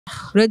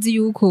urazi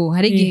yuko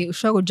hari igihe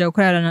ushobora kuja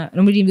gukorana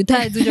n'umuririmbyi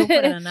utazi uja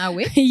gukorana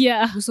nawe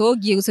gusa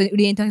wogiye gusa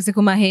urientase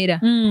ku mahera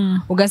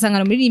ugasanga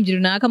n'umuririmbyi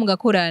runaka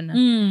mugakorana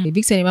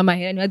Vixen irimo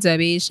amahera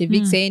ntibazabeshe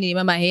Vixen irimo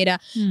amahera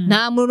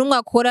nta muntu n'umwe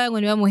akora ngo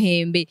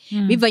nibamuhembe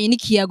bivanye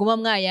n'ikiyago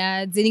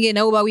mwayaze n'ingene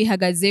nawe uba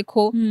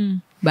wihagazeko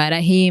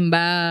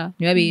barahemba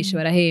nibabeshe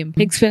barahemba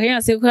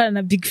experience yo gukorana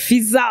na Big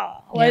Fizzo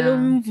wari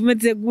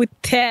umeze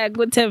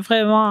gute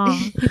vraiment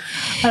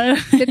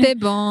c'était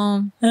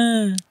bon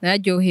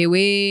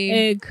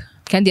naryohewe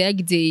kandi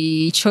yaragize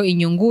ico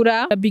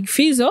inyungura Big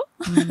Fizzo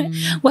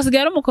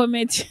wasigaye ari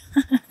umukomedi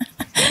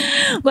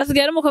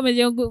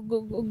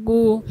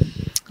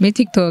muri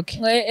TikTok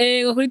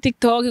kuri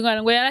TikTok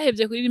ngo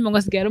yarahevye kuririmba ngo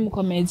asigaye ari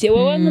umukomedi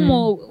wowe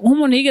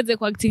nk'umuntu yigeze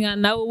kwactinga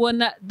nawe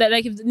ubona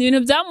ni ibintu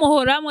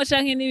byamuhoramo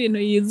canke ni ibintu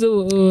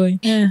yizuye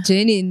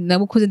Jenny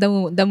nabukuze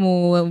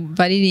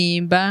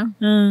ndamuvaririmba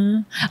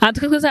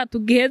atwe twese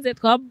tugiheze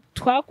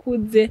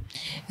twakuze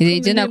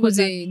je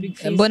nakuze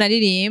mbona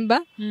aririmba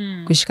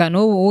gushika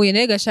n'ubu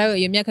yene gasha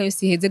iyo myaka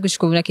yose iheze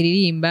gushika ubu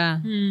nakiririmba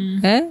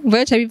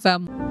mvuye ca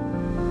bivamo.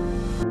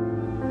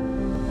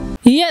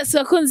 Yes,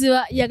 bakunzi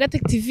ba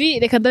Yagatech TV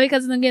reka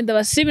ndabikaze ngenda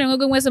bashimire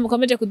mwebwe mwese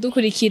mukomeje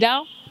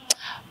kudukurikira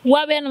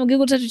wabe hano mu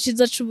gihugu cyacu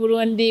cyiza cy'u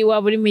Burundi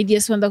waba uri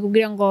media sonda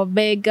kubwira ngo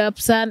big up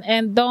son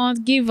and don't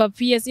give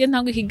up. Yes, iyo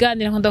ntangwe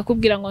ikiganiro nkunda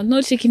kubwira ngo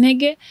ntucike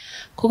intege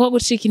kuko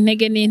gucika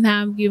intege ni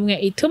intambwe imwe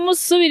ituma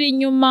usubira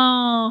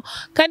inyuma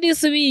kandi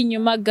usubiye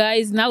inyuma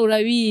guys nawe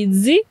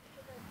urabizi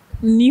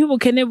niho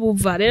ubukene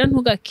buva rero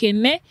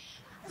ntugakene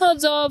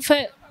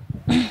ntuzopfe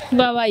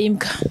babaye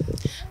imbwa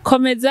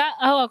komeza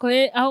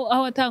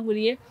aho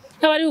watanguriye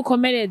abari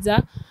gukomereza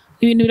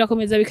ibintu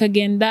birakomeza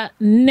bikagenda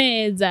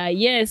neza.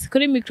 Yes,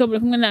 kuri micro buri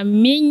kumwe na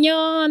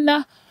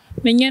mignonne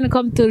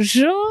comme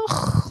toujours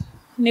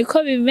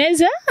niko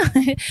bimeze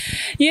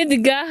yindi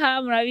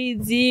gaha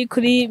murabizi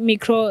kuri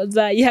micro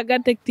za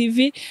Yagatech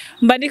TV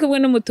mba ndi kumwe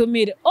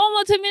n'umutumire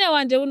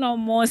wanje buno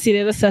munsi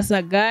rero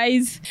sasa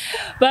guys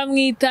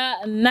bamwita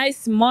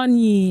Nice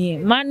Money.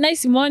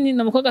 Nice Money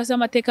ni umukobwa afite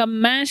amateka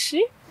menshi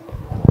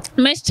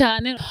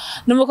cyane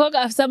ni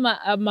umukobwa afite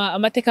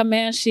amateka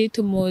menshi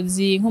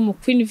tumuzi nko mu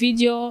Queen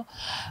video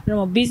no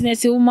mu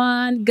business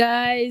woman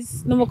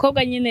guys ni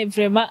umukobwa nyine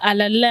vraiment à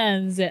la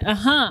lens.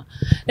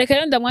 Reka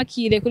rero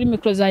ndamwakire kuri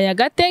micro za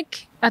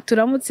Yagatech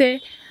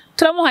aturamutse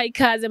turamuhaye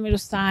ikaze muri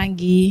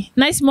rusangi.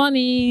 Nice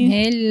Money.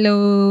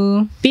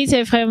 Hello.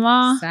 Bite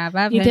vraiment. Ça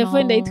va vraiment.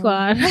 Itefuye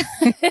ndayitwara.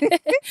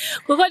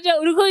 Kuko je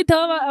uriko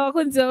bitaba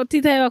abakunzi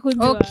utitaye abakunzi.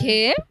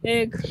 Okay.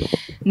 Yego.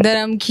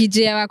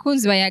 Ndaramukije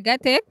abakunzi ba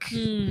Yagatech.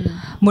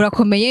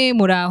 Murakomeye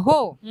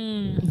muraho.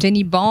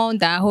 Jenny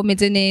Bond aho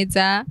meze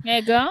neza.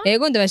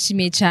 Yego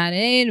ndabashimiye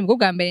cyane nubwo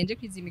bwa mbere nje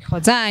kwiza micro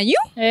zanyu.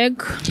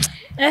 Yego.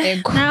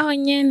 Naho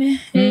nyene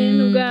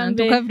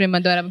n'ubwambe ntuka vraiment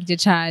ndaramukije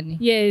cyane.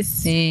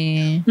 Yes.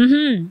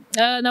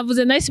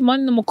 Navuze Nice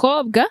Money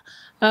n'umukobwa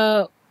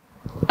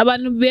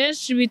abantu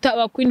benshi bita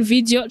aba Queen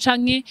video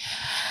canke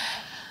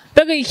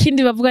bega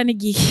ikindi bavuga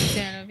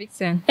n'igihe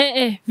Vixen.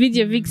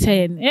 Video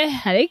Vixen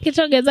ariko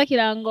icyongereza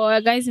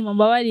kirangoye guys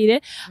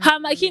mumbabarire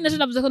hama ikindi naco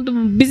navuze ko ndi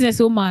mu business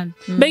woman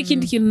bega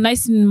ikindi kintu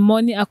Nice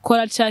Money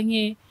akora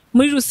canke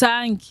muri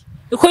rusangi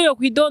uko yo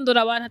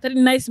kwidondora abantu atari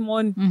Nice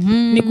Money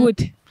ni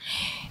gute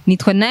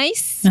nitwa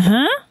Nice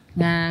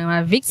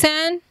na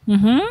Vixen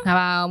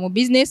aba mu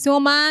business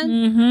woman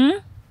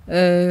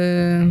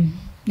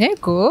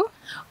yego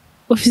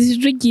ufise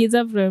ijwi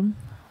ryiza vraiment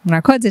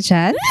murakoze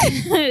cyane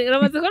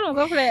uramaze ko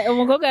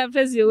umukobwa ya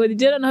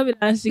president rero naho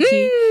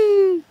biranshikiye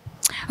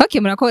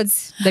okay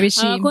murakoze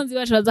ndabishima abakunzi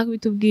bacu baza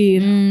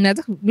kubitubwira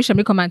naza kubisha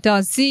muri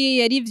commentaires si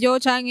yari byo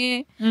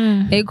canke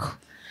yego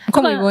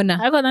uko mubibona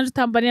ariko nanje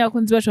utambaniye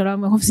abakunzi bacu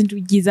baramwe ko ufise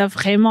ijwi ryiza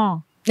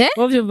vraiment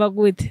Wovyumva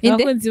gute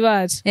abakunzi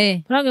bacu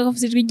baramwe ko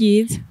ufise ijwi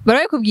ryiza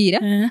barabikubwira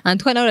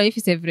antwa nawe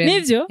urabifise vraiment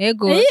nivyo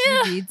yego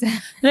ryiza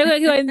rego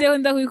kiba ndeho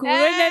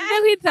ndakubikubwira nde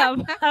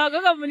kwitaba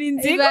abaganga muri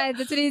nzigo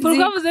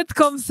pourquoi vous êtes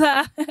comme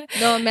ça?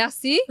 Non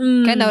merci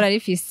kandi nawe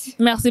urabifise.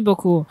 Merci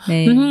beaucoup.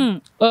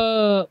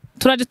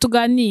 Turaje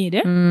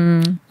tuganire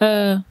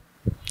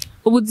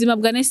ubuzima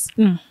bwa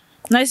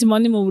Nice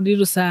Money mu buri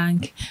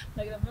rusange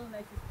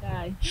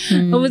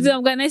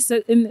ubuzima bwa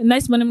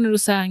Nice Money muri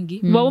rusange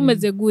buba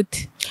bumeze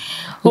gute?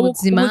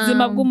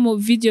 Ubuzima bw'umu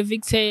video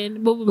Vixen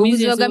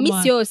ubuzima bwa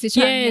misi yose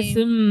cyane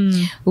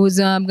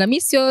ubuzima bwa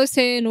misi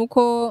yose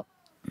nuko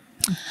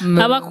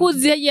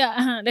abakuzi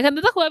reka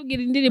ndaza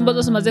kubabwira indirimbo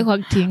zose maze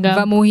kwactinga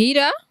va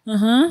muhira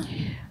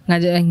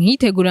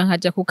nkitegura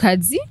nkaja ku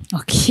kazi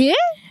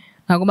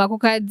nkaguma ku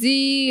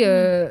kazi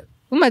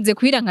umaze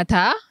kwira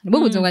nkataha nibwo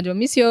buzima bwanje mu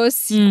misi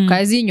yose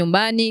kazi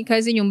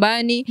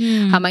nyumbani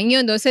hama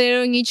nyondose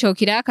rero nk'ico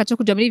kiraka cyo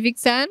kuja muri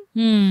Vixen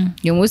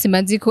uyu munsi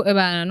mbanzi ko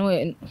abantu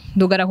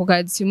ndugara ku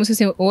kazi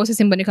umunsi wose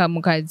simboneka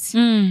mu kazi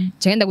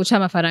cyenda guca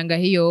amafaranga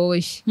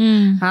hiyoye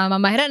hama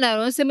mahera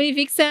naronse muri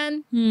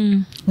Vixen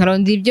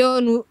nkaronda ibyo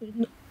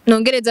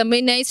nongereza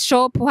muri Nice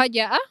Shop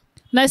hajya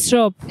Nice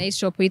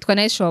Shop yitwa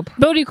Nice Shop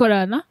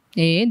urikorana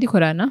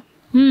ndikorana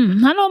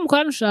nta no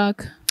mukorana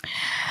ushaka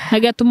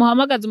hagatuma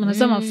uhamagaza umuntu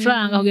aza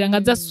amafaranga kugira ngo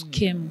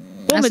azasukemo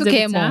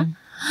asukemo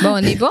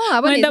bon ni bon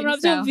abone wenda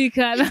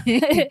muravyumvikana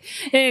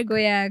ego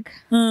yaga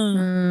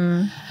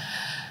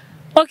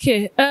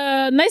okay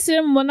nice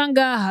rero mubona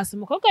ngaha si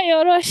umukobwa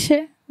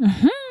yoroshe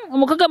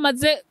umukobwa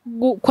amaze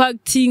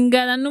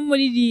kwatingana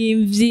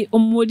n'umuririmbyi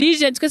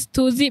umurije twese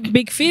tuzi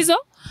Big Fizzo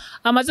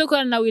amaze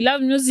gukorana na We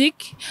Love Music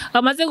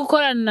amaze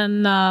gukorana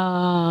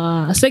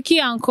na Seki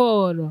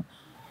Encore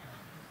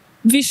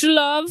Vishu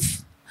Love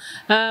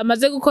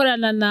amaze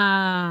gukorana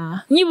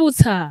na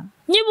Nyibutsa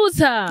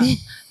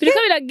biriko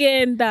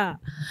biragenda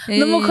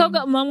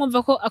n'umukobwa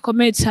mwumva ko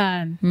akomeye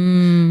cyane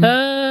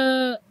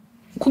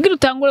kugira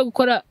utangure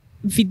gukora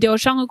video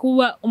canke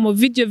kuba umu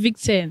video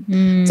vixen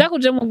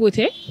zakujemo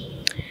gute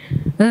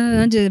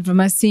anje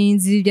vraiment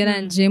sinzi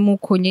byaranjemo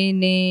ko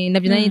nyene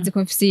nabyo narinzi ko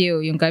mfise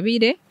iyo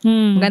ngabire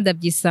nganda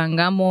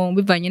byisangamo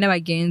bivanye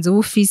n'abagenzi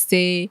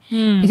ubufise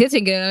itetse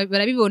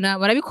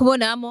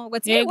barabikubonamo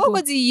ugati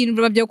wokoze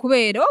ibintu byo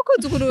kubera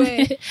wokoze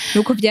ukuruwe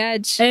nuko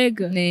byaje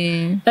ego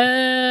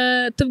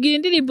tubwira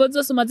indirimbo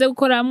zose umaze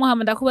gukoramo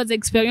hama ndakubaza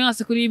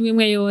experience kuri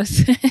imwe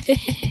yose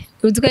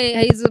uzuka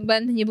hayizo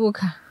band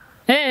nyibuka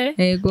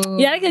ego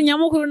yareke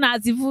nyamukuru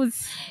nazivuze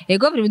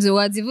ego buri mzo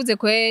wazivuze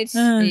kweli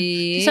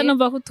kisha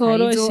numva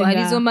kutoroshe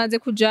harizo maze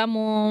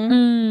kujamo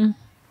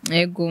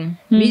ego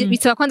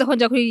bisaba kwanza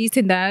konja kuri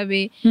liste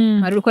ndabe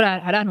hari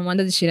ukora arantu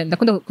mwanda zishira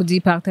ndakunda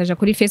kuzipartager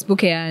kuri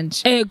Facebook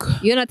yanje ego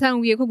iyo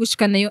natanguye ko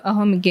gushikanayo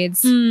aho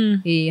migeze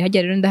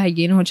hajya rero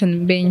ndahagiye no nca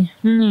mbenya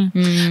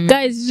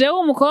guys jewe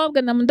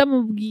umukobwa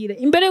ndamubwira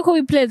imbere yuko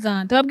we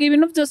present babwira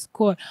ibintu byose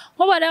ukora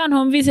nko bari abantu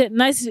humvise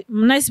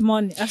nice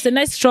money after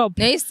nice shop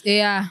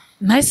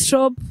nice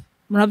shop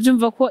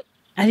murabyumva ko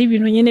ari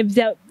ibintu nyene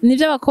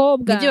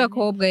n'iby'abakobwa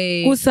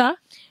gusa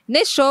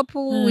ne shop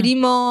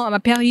irimo ama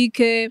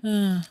perruque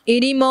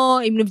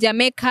irimo ibintu bya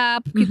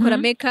makeup kwikora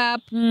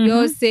makeup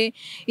yose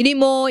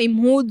irimo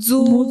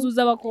impuzu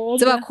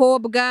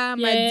z'abakobwa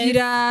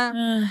madira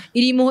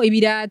irimo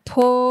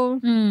ibirato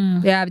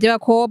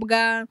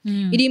by'abakobwa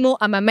irimo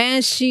ama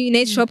menshi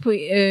nice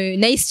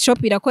shop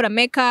irakora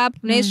makeup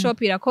nice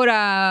shop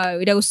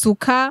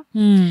irasuka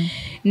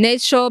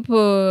nice shop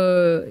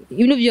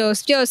ibintu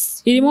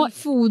byose irimo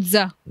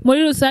fuza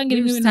muri rusange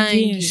irimo ibintu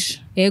byinshi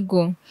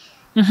ego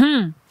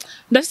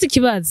ndafite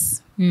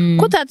ikibazo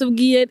ko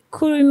utatubwiye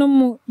kuri no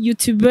mu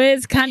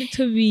YouTubers kandi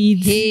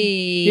tubizi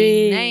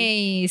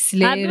nice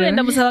rero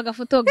ndamusaba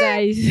agafoto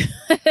guys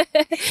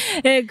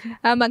ego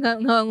ama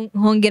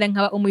nkongera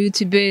nkaba umu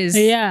YouTubers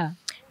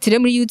tire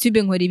muri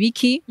YouTube nkora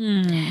ibiki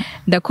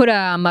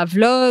ndakora ama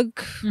vlog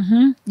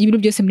ibintu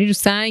byose muri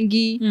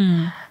rusangi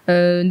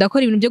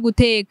ndakora ibintu byo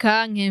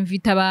guteka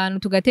nkemvita abantu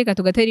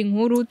tugatera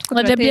inkuru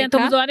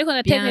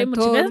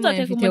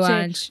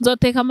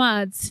nzoteka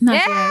amazi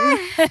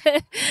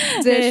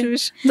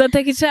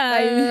nzoteka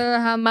icyayi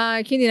hama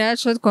ikindi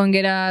naco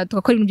twongera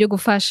tugakora ibintu byo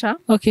gufasha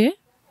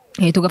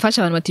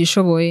tugafasha abantu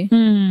batishoboye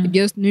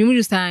ibyo ni muri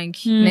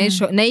rusangi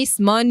nice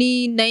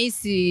money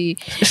nice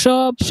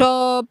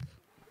shop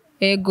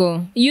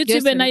ego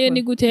YouTube nayo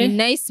ni gute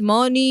nice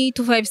money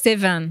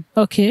 257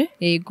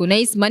 ego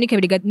nice money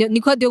kabiri ni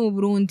code yo mu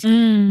Burundi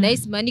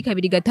nice money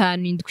kabiri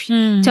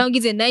 5 cyangwa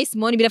gize nice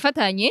money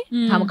birafatanye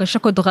hamukasha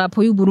ko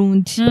drapo y'u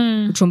Burundi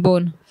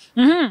ucumbona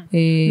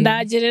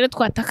ndaje rero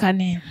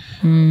twatakane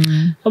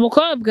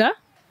umukobwa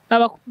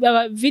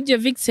aba video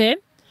vixen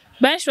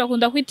benshi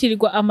bakunda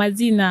kwitirirwa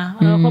amazina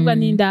abakobwa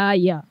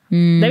n'indaya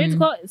ndabizi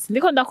ko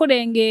sindiko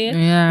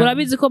ndakurengera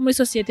urabizi ko muri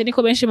societe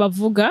niko benshi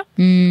bavuga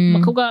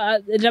bakobwa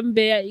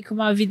jambe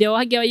ikoma video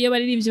hajya iyo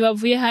baririmbye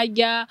bavuye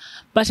hajya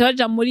basha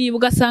baja muri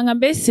ugasanga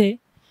mbese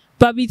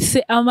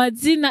babitse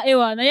amazina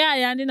ewana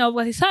yandi nabo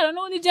bati sara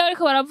n'undi je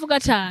ariko baravuga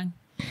cyane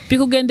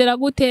bikugendera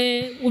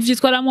gute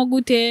uvyitwaramo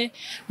gute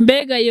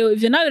mbega yo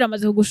ivyo nawe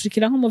biramaze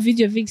kugushikira nko mu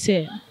video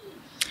vixen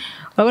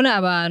babona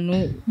abantu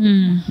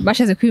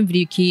bashaze kwimvira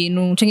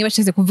ikintu canke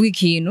bashaze kuvuga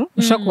ikintu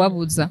ushaka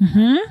kubabuza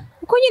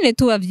uko nyine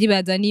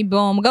tubavyibaza ni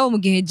bon mugabo mu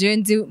gihe je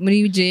nzi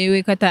muri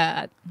jewe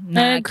kata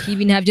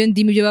nakibi ntavyo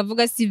ndimi byo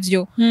bavuga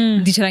sivyo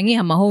ndicara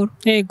nkiha amahoro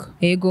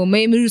ego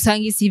muri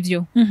rusangi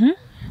sivyo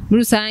muri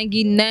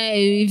rusangi na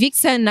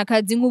vixen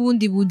nakazi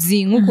nk'ubundi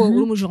buzi nkuko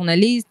uri mu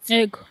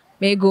journaliste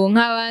ego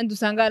nk'abandi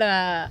usanga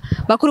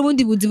bakora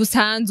ubundi buzi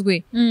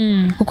busanzwe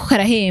kuko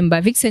karahemba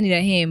vixen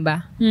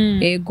irahemba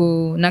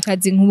ego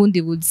nakazi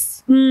nk'ubundi buzi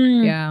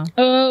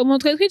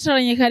umutwe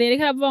twicaranye karere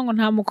karavuga ngo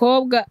nta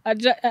mukobwa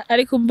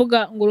ari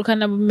kumbuga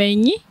ngurukana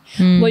bumenyi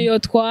ngo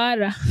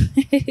yotwara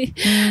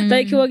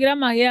like wogira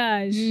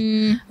mariage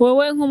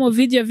wowe nko mu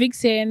video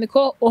vixen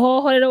ko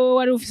hoho rero wowe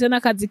wari ufise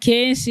n'akazi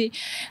kenshi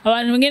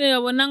abantu ngene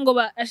babona ngo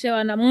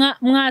bashebana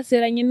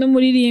mwaseranye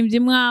n'umuririmbyi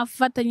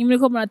mwafatanye muri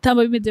ko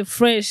muratamba bimeze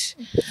fresh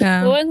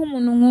wowe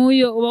nk'umuntu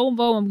nk'uyo uba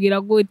wumva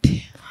wamubwira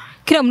gute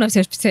kila muntu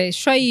afite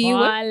choix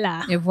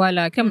yiwe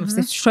voilà kila muntu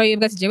afite choix yiwe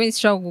bwati jewe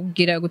nshaka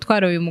kugira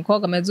gutwara uyu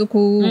mukobwa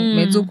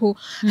mezuku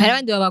hari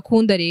abandi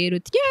babakunda rero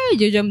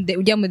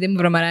ujya mu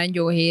demvura marangi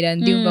ohera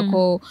ndimva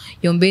ko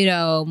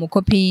yombera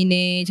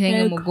umukopine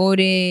cyangwa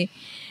umugore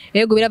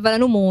Ego biravana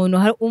n'umuntu.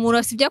 Hari umuntu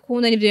asivya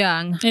akunda n'ivyo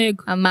yanka.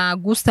 Ego.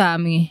 Amagusta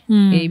amwe.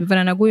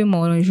 Bivana na guyu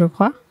muntu je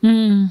crois.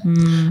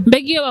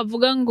 Mbega iyo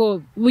bavuga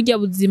ngo burya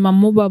buzima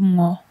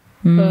mubamwo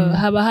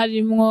haba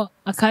harimwo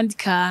akandi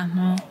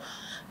kantu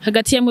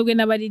hagati ya mwebwe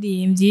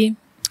n'abaririmbyi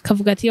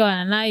kavuga ati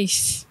wana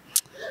nice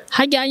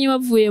hajyanye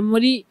bavuye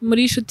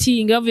muri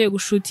shooting bavuye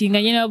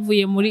gushutinga nyene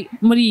bavuye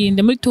muri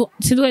yinde muri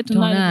sindwe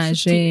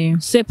tunage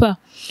sepa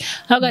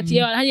hagati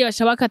ya haje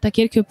basha bakata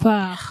quelque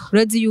part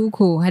urazi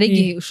yuko hari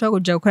igihe ushobora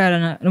kuja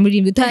gukorana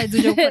n'umuririmbyi utazi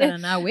uje gukorana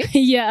nawe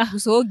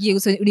gusogiye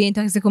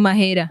orientation ku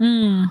mahera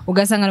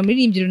ugasanga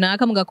n'umuririmbyi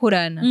runaka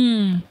mugakorana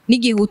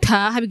n'igihe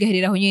utaha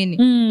bigahereraho nyene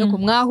no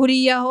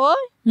kumwahuriyaho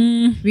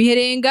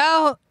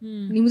biherengaho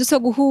ni muzo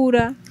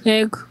guhura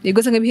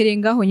yego sanga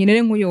biherengaho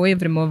nyene nk'uyo we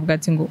vraiment bavuga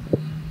ati ngo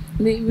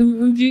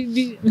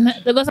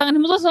ugasanga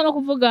ntimuzosora no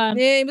kuvugana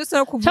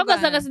imuzosora kuvugana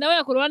ugasanga sinawe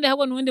yakurondeye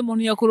ahubwo n'uwundi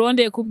muntu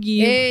yakurondeye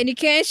kubwiye ni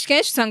kenshi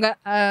usanga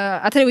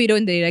atari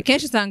wironderera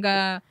kenshi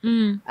usanga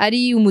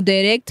ari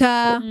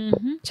umudirector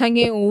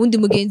canke uwundi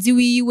mugenzi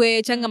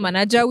wiwe canke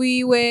manager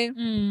wiwe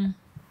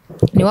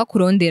ni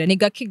wakurondera ni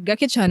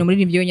gake cyane muri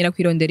ribyo nyira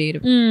kwironderera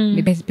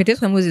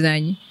peut-être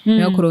muzizanye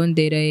ni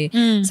wakurondera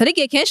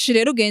sarigiye kenshi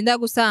rero ugenda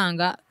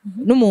gusanga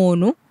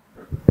n'umuntu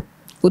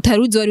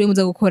utaruzi wari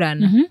muza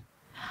gukorana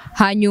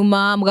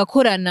hanyuma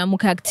mugakorana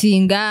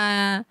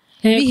mukactinga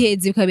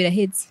biheze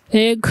bikabiraheze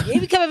yego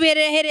bikaba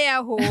birehere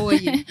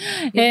yahoye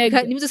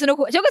nimzo se no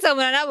cyo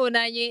gusanga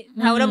nabonanye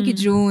ntawura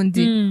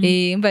mukijundi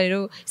umva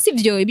rero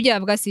sivyo ibyo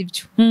bavuga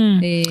sivyo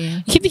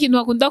ikindi kintu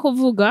bakunda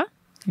kuvuga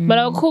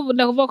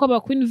barakunda kuvuga ko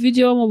abaqueen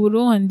video mu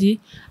Burundi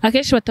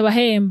akenshi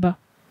batabahemba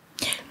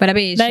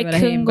barabeshe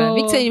barahemba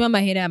Vixen irimo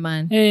amahera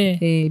man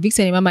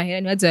Vixen irimo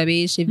amahera nibazo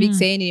babeshe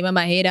Vixen irimo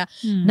amahera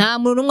nta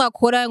muntu numwe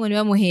akora ngo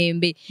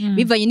nibamuhembe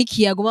bivanye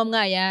n'ikiyagoma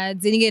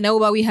mwayaze n'ingene nawe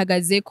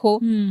bawihagaze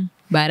ko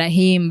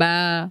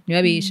barahemba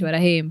nibabeshe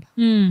barahemba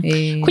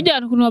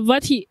kugira ngo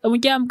bavuga ati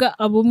umuryango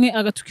abumwe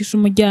agatukisha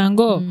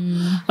umuryango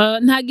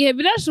nta gihe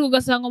birashuka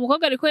ugasanga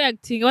umukobwa ariko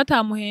yagitinga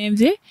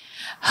batamuhemvye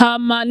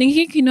hama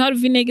n'iki kintu hari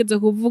vinegeze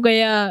kuvuga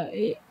ya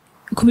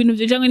ku bintu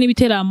bijanye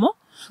n'ibiteramo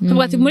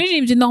tuvuga ati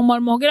muririmbyi normal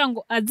mugira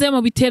ngo aze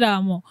mu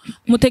biteramo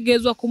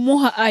mutegezwa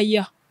kumuha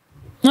aya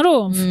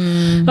narumva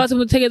bati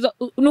mutegezwa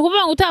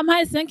nukuvuga ngo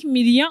utampaye 5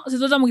 million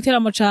sizoza mu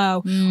giteramo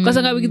cawe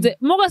ugasanga bigize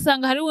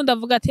mugasanga hari wundi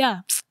avuga ati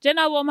je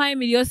nabo mpaye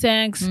million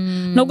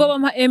 5 nubwo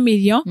bampa 1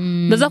 million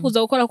ndaza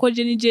kuza gukora ko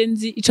je ni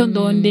genzi ico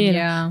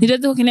ndondera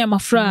nireze ko keneye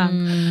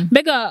amafaranga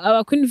mbega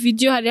abaqueen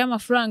video hari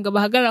amafaranga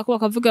bahagarara ko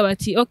bakavuga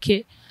bati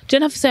okay je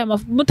nafise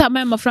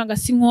mutamaye amafaranga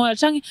sinkora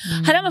canke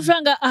hari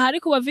amafaranga ahari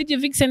ku ba video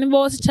Vixen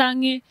bose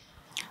canke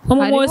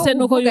umwose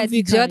nuko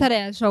yumvika je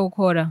atarayashobora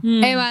gukora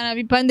bana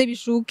bipande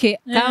bishuke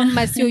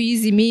kama sio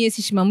yizimiye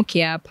sishima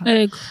mukiyapa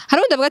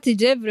hari undi avuga ati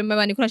je vraiment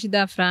bani kuna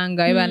shida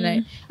franga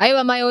bana ayo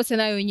bama yose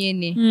nayo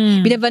nyene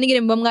bireva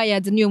nigire mba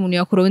mwayaze niyo muntu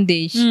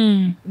yakurondesha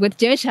ubwo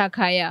je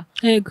shakaya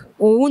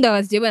uwundi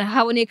abazi je bana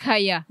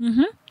habonekaya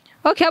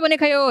okay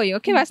aboneka yoyo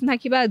okay basi nta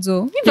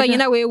kibazo bivanye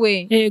na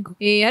wewe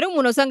hari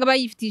umuntu usanga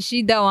bayifitiye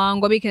shida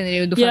wango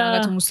abikenera udufaranga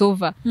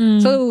tumusova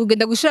so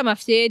ugenda gushira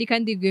amafyeri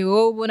kandi gwe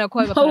ubona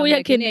ko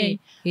bayakeneye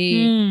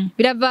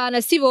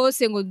biravana si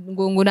bose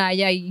ngo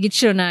naya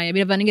igiciro naya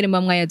biravana ngere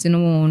mwayaze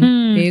n'umuntu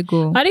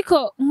yego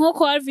ariko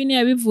nk'uko Alvin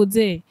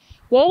yabivuze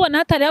wowe ubona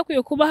hatari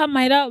hakwiye kubaho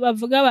amahera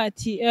bavuga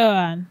bati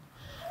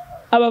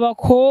aba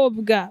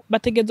bakobwa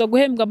bategezwa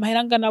guhembwa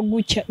amahera ngana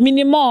gutya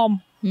minimum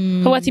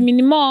Kawati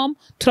minimum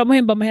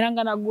turamuhemba amahera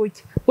ngana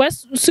gutya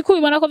siku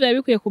bibona ko bya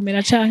bikwiye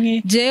kumera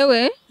canke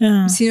jewe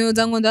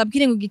sinoza ngo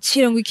ndabwire ngo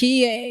igiciro ngo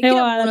ikiye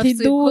kira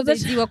muntu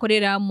afite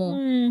wakoreramo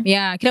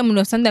kira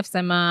muntu afite ndafite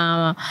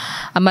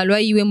amalwa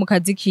yiwe mu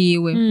kazi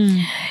kiwe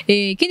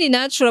kindi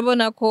nacu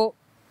urabona ko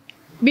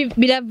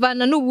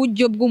biravana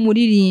n'uburyo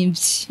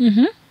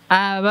bw'umuririmbyi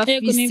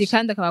abafisi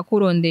kandi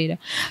akabakurondera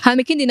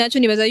hama ikindi naco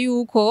nibaza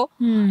yuko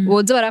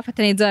boza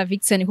barafata neza aba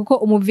Vixen kuko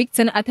umu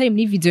Vixen atari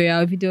muri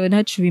video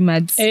ntacu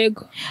bimaze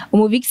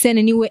umu Vixen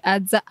niwe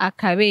aza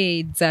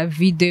akabeza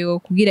video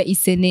kugira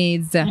ise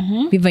neza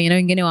bivanye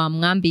nawe ngene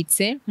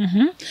wamwambitse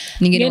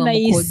n'ingene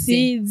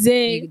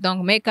wamukoze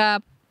donc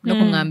makeup no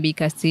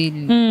kumwambika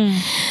still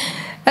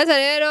asa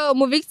rero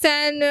umu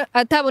Vixen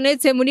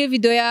atabonetse muri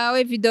video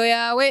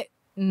yawe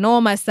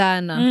noma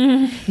sana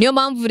niyo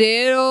mpamvu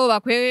rero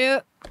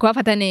bakwiye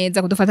kubafata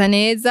neza kudufata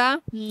neza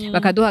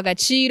bakaduha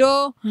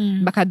agaciro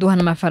bakaduha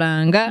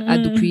n'amafaranga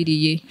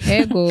adukwiriye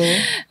yego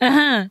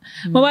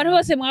mu bantu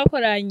bose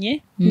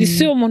mwakoranye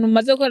ndisi umuntu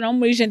umaze gukorana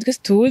muri gente twese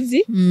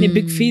tuzi ni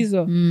Big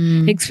Fizzo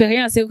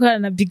experience yo gukorana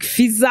na Big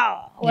Fizzo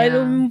wari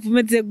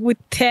umeze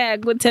gute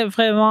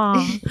vraiment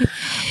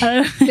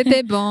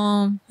c'était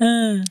bon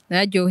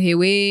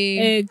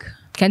naryohewe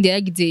kandi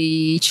yaragize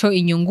ico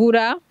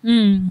inyungura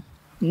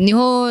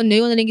niho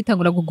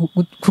ngitangura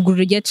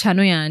kugurura rya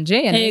channel yanje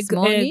ya Next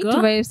Money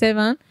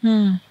 257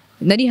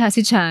 nari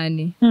hasi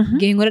cyane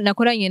ngiye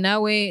nakoranye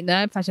nawe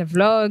nafasha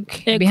vlog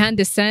behind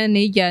the scene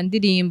y'ijya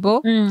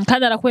ndirimbo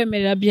kandi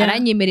arakwemerera bya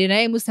aranyemerera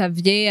naye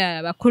musavye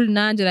abakuru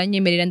nanje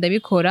aranyemerera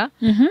ndabikora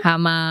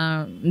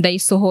hama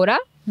ndayisohora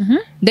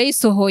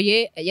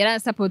ndayisohoye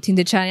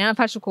yaransapotinze cyane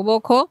yaramfashe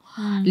ukuboko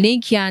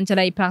link yanje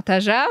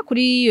arayipartaja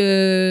kuri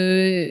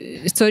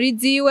story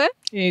ziwe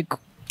yego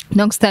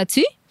donc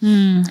statut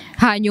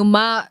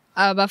hanyuma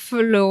aba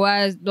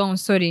followers donc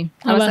sorry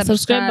aba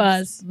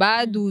subscribers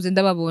baduze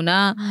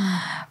ndababona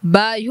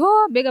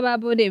bega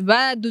babone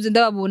baduze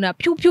ndababona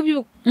piu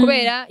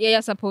kubera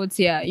ya support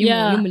ya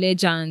y'umu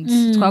legend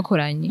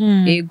twakoranye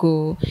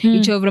ego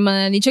ico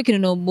vraiment nico kintu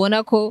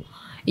nobona ko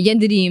iyo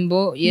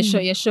ndirimbo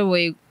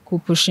yashoboye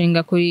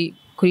kupushinga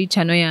kuri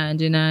channel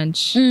yanje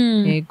nanje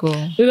ego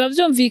biba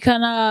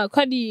vyumvikana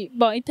ko ari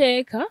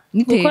iteka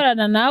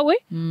gukorana nawe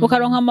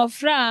ukaronka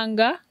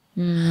amafaranga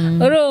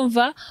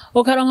urumva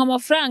ukaronka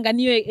amafaranga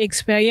niyo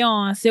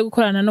experience yo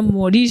gukorana no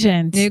mu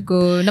legend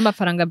ego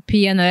n'amafaranga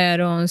pia na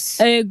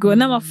yaronse ego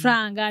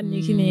n'amafaranga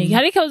niki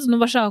hari kabuze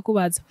numva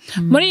kubaza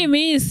muri iyi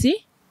minsi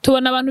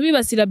tubona abantu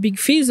bibasira Big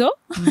Fizzo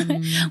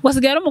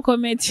wasigaye ari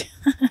umukomedi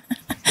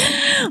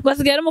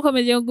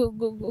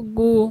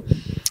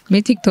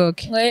muri TikTok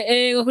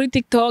kuri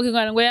TikTok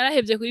ngo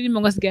yarahevye kuririmba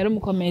ngo asigaye ari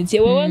umukomedi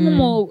wowe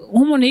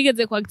nk'umuntu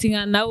yigeze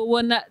kwactinga nawe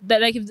ubona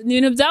like ni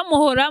ibintu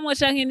byamuhoramo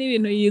canke ni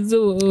ibintu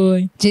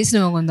yizuye Jesse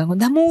ngo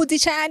ndamuzi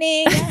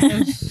cyane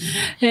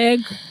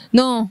yego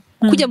no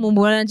kujya mu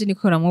mbona nanje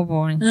nikora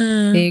mubonye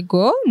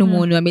ego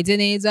n'umuntu bameze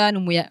neza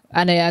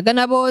anayaga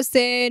na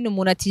bose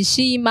n'umuntu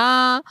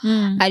atishima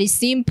ari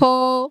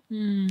simple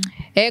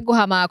ego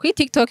hama kuri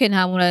TikTok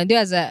nta muntu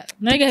ndibaza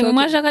nage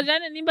mwashaka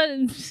jane nimba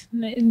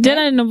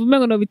jana numvume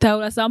ngo no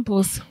bitahura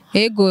samples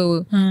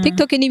ego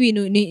TikTok ni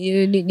ibintu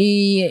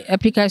ni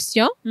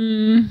application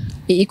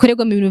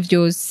ikorerwa mu bintu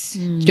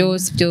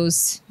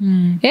byose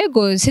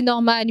ego c'est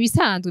normal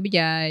bisanzwe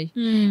byaye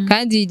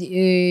kandi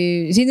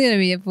sinzi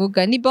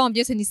nabivuga ni bon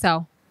byose ni sawa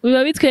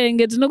biba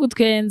bitwengeje no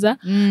gutwenza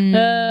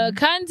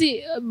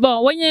kandi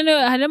wenyene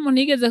hari umuntu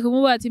yigeze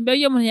kumubaza imbe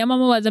iyo umuntu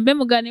yamamubaza mbe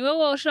mugani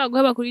wewe ushaka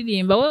guheba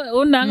kuririmba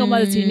unanga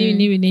amazi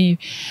nibi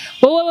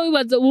wowe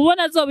wibaza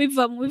ubona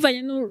azobiva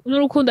bivanye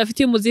n'urukundo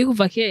afitiye umuziki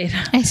kuva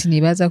kera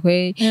sinibaza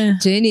kwe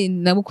je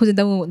nabukuze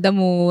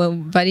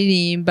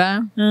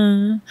ndamuvaririmba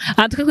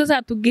atwe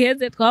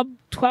zatugeze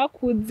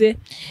twakuze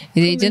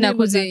je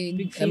nakuze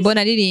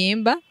mbona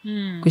aririmba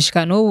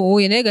gushika n'ubu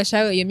yene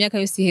gashawe iyo myaka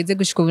yose iheze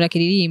gushika ubu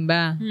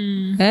nakiririmba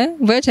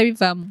mvuye cha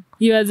bivamo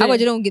abo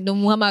je no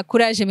muhama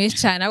courage menshi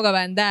cyane ahubwo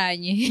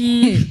abandanye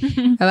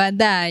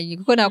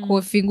kuko na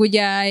kofi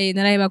ngujyaye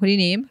naraheba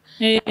kuririmba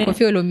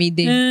kofi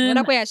olomide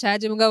ubona ko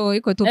yashaje mugabo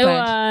iko tupari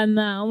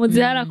ewana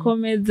umuzi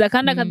harakomeza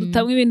kandi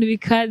akadutamwe ibintu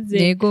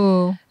bikaze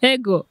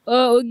yego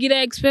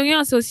ugira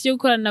experience aussi yo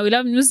gukorana na We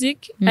Love Music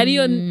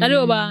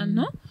ariyo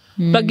bantu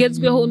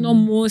bagezweho no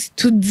munsi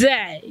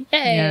today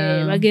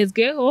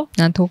bagezweho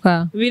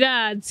nantuka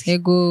birazi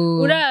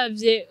ego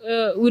uravye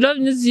We Love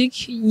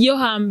Music yo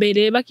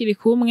hambere bakiri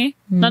kumwe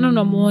nano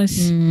no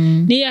munsi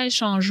niya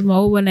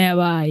changement ubona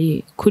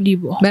yabaye kuri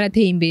bo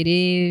barateye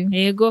imbere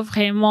ego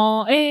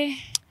vraiment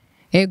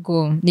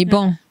ego ni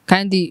bon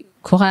kandi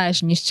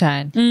courage nyinshi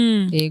cyane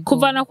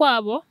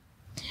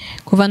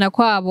kuvana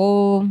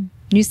kwabo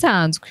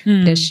nisanzwe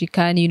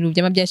ndashika ni ibintu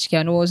byama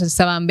byashikira no bose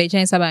saba mbere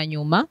cyane saba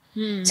nyuma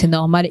c'est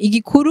normal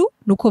igikuru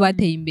nuko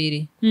bateye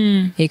imbere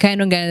kandi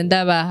no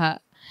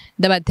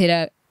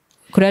ndabatera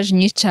courage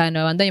nyinshi cyane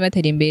abandanye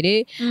batera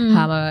imbere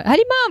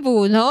hari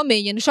impamvu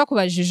ntawamenye ndushaka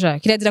kubajuja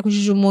kirazira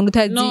kujuja umuntu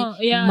utazi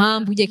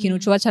impamvu igihe kintu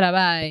coba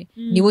carabaye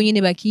nibo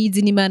nyine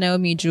bakizi n'Imana yo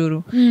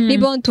mwijuru ni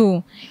bon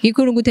tout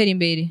igikuru gutera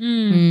imbere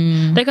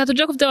reka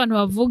tuje kuvya abantu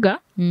bavuga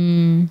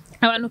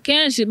abantu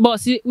kenshi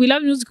bosi We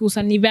Love Music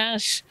gusa ni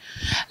benshi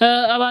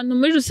abantu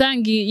muri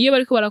rusangi iyo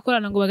bariko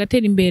barakorana ngo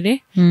bagatera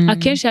imbere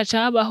akenshi haca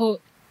habaho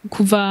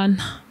kuvana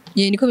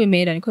niko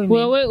bimera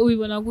wewe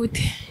ubibona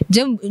gute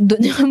je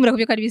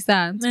murakubye ko ari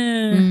bisanzwe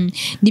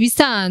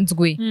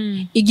nibisanzwe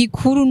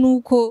igikuru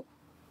nuko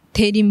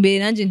tera imbere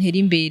nanje ntera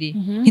imbere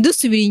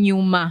ntidusubira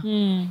inyuma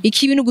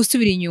ikibintu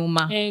gusubira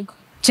inyuma yego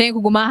cyane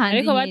kuguma handi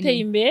ariko bateye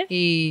imbere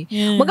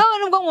mugabo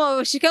nubwo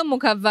mwoshika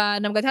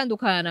mukavana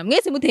mugatandukana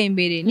mwese muteye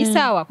imbere ni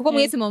sawa kuko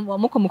mwese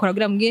muko mukora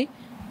kugira mwe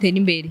tera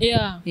imbere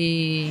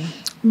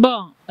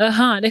bon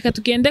reka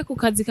tugende ku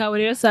kazi kawe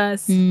rero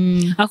sasa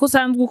ako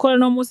usanzwe ukora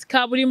no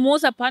musika buri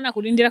munsi apana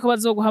kurindira ko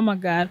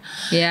bazoguhamagara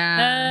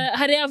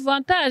hari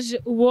avantage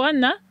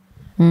ubona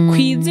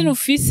kwizina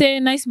ufise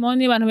nice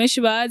money abantu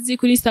benshi bazi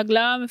kuri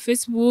Instagram,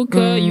 Facebook,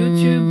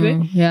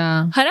 YouTube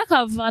hari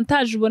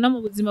akavantage ubona mu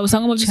buzima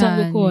busanga mu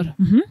bisanzwe gukora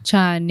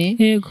cyane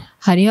yego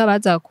hariho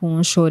abaza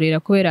kunshorera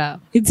kubera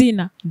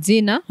izina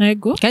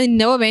yego kandi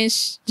nabo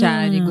benshi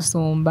cyane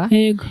gusumba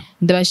yego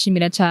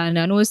ndabashimira cyane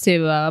abantu bose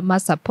bama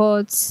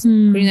supports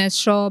kuri net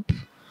shop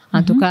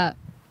antuka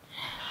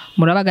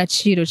muraba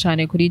agaciro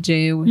cyane kuri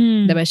jewe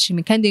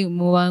ndabashimira kandi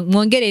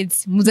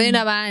mwongereze muzane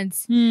n'abandi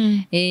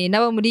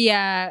nabo muri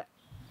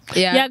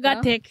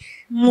yagateke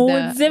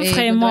muze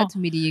vraiment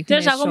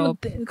teshaka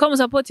ko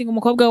musupporting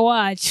umukobwa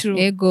wacu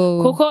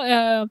kuko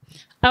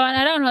abantu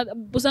hari abantu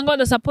usanga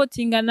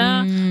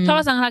badasupportingana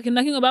cyabasanga nta kintu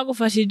na kimwe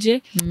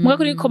bagufashije muga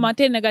kuri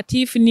commentaire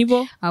negatif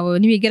nibo abo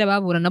nibigera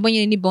babura nabo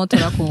nyene ni bon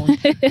turakunda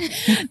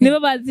nibo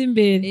bazi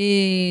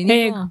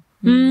imbere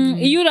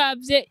iyo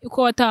uravye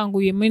uko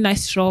watanguye muri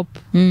nice shop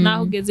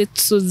naho ugeze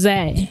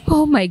tuze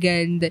oh my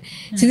god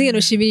sinzi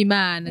noshimira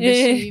Imana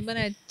ndashimira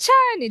Imana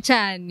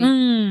cyane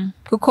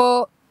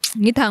kuko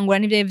ngitangura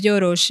nivyo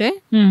vyoroshe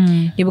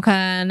nibuka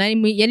yari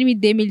mi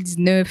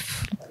 2019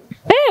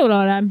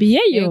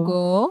 urarambiyeyo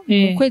yego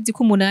mu kwezi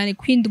k'umunani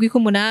kwindwi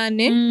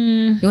k'umunani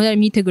niho nari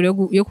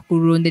myiteguro yo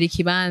kurondera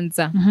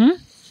ikibanza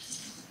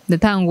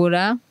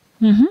ndatangura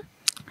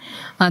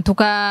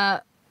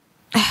tuka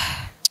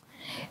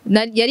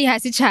yari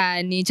hasi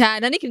cyane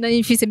n'ikintu nari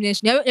mfise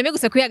myinshi yame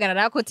gusa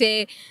kwihagarara ko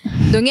te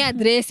ndonke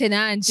adresse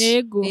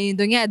nanje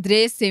ndonke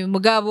adresse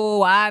mugabo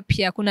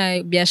wapi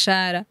hakuna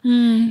biashara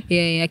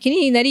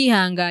lakini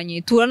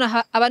narihanganye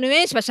turana abantu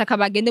benshi bashaka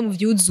bagende mu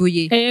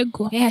vyuzuye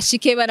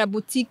hashike bana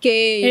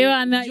boutique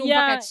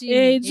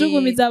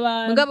ijugumiza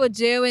abantu mugabo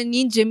jewe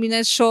ninje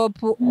mina shop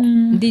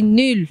ndi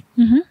nul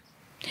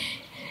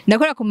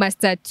nakora ku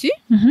mastatut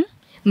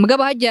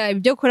mugabo hajya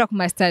ibyo gukora ku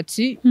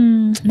mastatut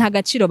nta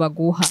gaciro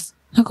baguha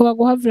ntako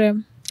baguha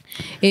vraiment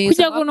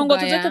kujya kuno ngo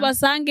tuze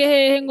tubasange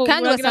hehe ngo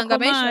kandi basanga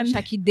benshi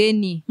bashaka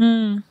ideni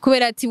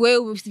kubera ati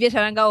wewe ufite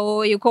cyaranga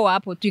oye ko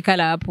wapo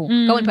twikala hapo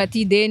kabone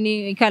pati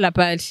ideni ikala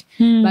pali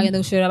bagenda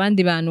gushora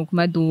abandi bantu ku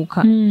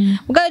maduka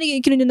mugabo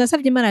ikintu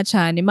ndasavye Imana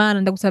cyane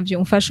Imana ndagusavye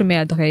umfashe me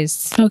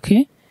adresse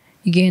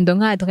igendo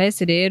nka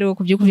adresse rero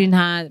kubyukuri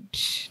nta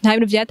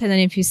bintu byatana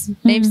mfisi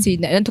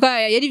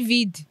yari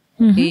vide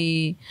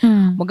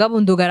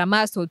mugabo ndugara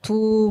amaso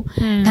tu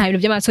nta bintu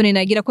by'amasoni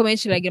nagira ko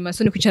benshi bagira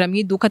amasoni kwicara mu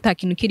iduka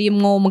atakintu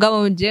kirimwo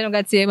mugabo je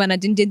ngatse bana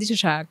je ndico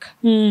shaka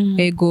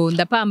ego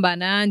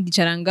ndapambana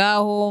ndicara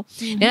ngaho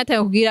nataye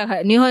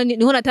kugira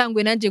niho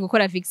natanguye nanje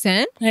gukora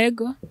vixen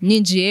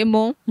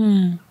ninjiyemo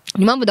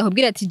nimamvu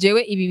ndakubwira ati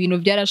jewe ibi bintu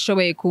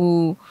byarashoboye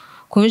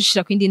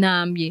kunshira kwindi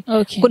ntambye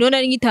kuko niho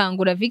nari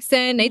ngitangura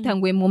vixen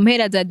nayitanguye mu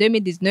mpera za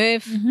 2019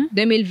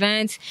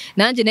 2020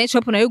 nanje nayo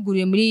shop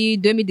nayuguriye muri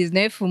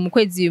 2019 mu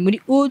kwezi muri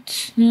août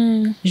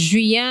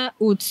juillet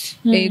août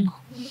ego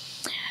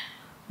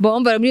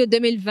bon mva muri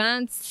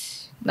 2020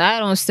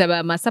 naronse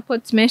ama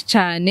support menshi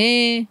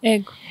cyane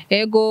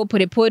ego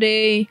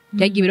pore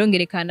yagiye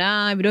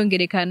birongerekana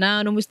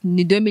no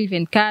ni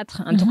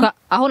 2024 en tout cas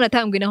aho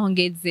natanguye naho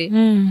ngeze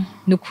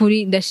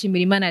nukuri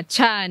ndashimira Imana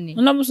cyane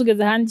uno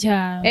musugeze handi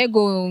cyane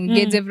ego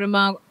ngeze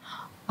vraiment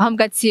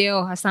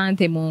hamgatiyo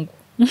asante Mungu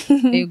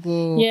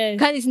ego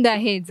kandi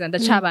sindaheza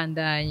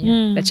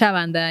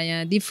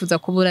ndacabandanya ndifuza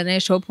kubura na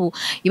shop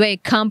ibaye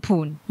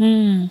company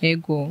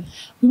ego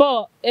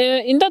bo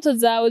indoto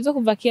zawe zo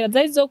kuva kera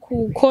zari zo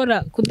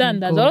gukora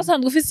kudandaza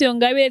warasanzwe ufise iyo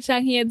ngabire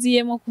canke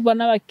yaziyemo kuba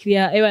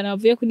n'abakiriya ebana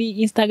bavuye kuri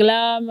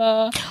Instagram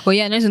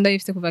oya naje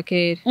ndayifise kuva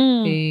kera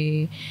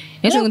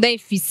naje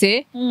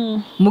ndayifise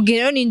mugihe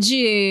rero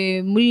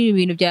ninjiye muri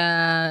ibintu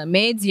bya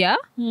media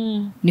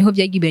niho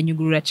byagiye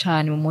nyugurura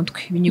cyane mu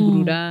mutwe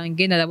binyugurura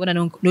ngenda ndabona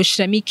no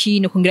shiramiki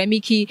no kongira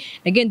miki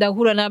nagenda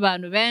hura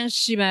n'abantu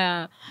benshi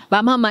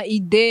bamama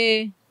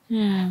ide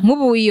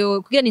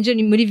mubuyo kugira ninje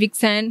ni muri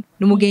Vixen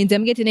numugenzi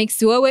ambwiye ati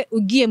next wowe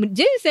ugiye muri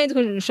je senze ko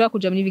ushaka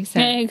kuja muri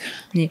Vixen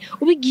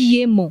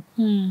ubigiyemo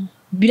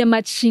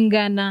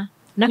biramacingana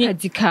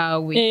n'akazi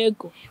kawe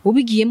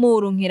ubigiyemo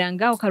uronkera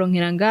ngaho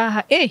karonkera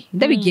ngaha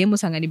ndabigiyemo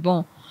sanga ni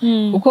bon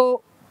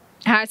uko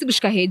hasi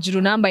gushika hejuru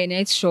nambaye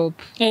night shop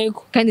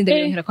kandi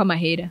ndabironkera kwa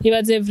mahera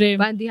ibaze vraiment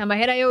bandi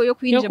amahera yo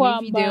kwinjira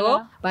mu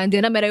video bandi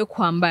n'amahera yo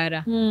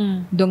kwambara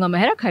ndonga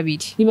amahera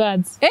kabiri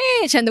ibaze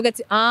cyane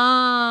ugati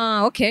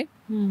okay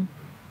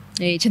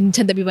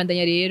cyanda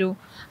bibandanya rero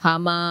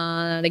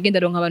hama nagenda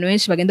ronka abantu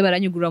benshi bagenda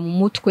baranyugurura mu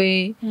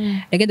mutwe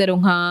nagenda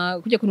ronka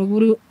kujya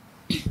kunuguru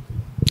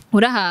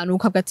urahantu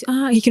ukabwati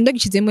ikintu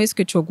ndagishizemo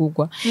eske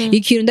cogugwa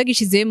ikintu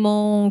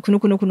ndagishizemo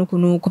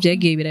kuno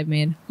kubyagiye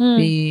biramera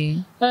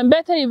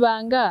mbete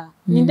ibanga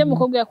ninde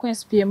mukobwa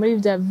yakwenspire muri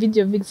vya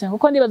video vixen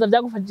kuko ndibaza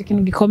byagufashije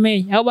ikintu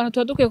gikomeye abo bantu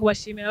tuba dukwiye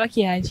kubashimira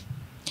bakihaje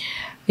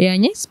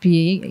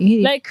yanyespiye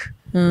like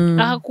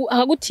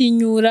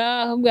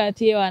akagutinyura akabwira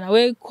ati bana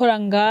we kora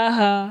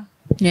ngaha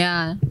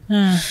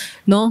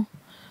no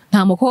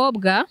nta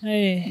mukobwa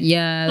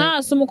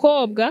si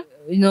umukobwa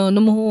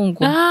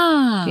n'umuhungu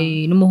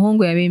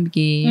n'umuhungu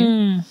yabimbwiye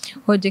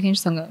hoje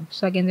kenshi usanga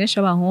bagenzi benshi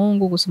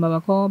b'abahungu gusoma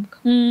abakobwa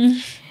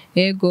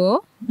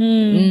ego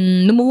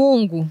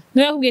n'umuhungu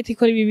niwe yakubwiye ati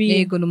kora ibi bintu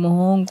ego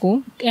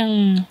n'umuhungu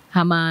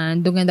hama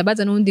ndogenda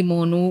baza n'undi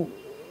muntu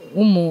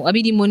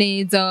abirimo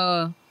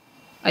neza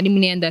ari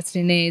muri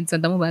industry neza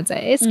ndamubaza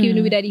eske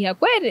ibintu birariha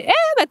kwere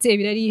gatse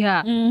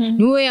birariha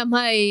niwe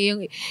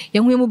yampaye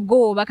yankuye mu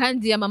bwoba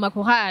kandi ya mama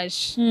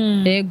courage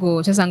ego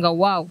cyasanga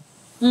wow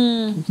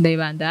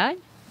ndayibandanya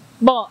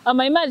bon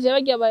ama image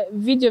yabagiye aba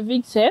video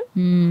vixen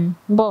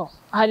bon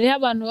hari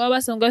abantu baba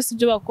basanga basi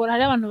ibyo bakora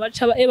hari abantu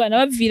baca ebana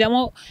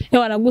baviramo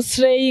ebana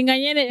gusrayinga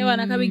nyene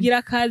ebana kabigira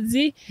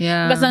akazi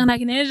ugasanga nta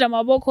kineje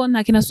amaboko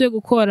nta kinasuye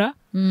gukora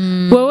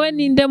wewe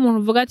ninde muntu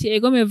uvuga ati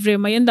ego me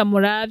vraiment yenda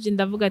muravye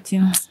ndavuga ati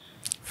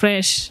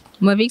fresh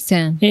ma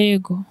vixen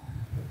ego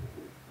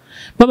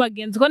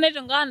babagenzi ko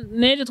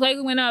neje twari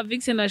kumwe n'aba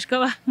vixen bashika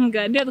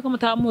banga ndiye ko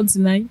mutamuzi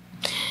nayo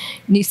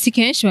ni si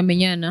kenshi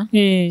bamenyana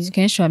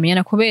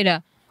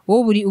kubera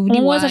wowe uri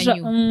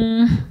wanyu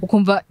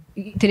ukumva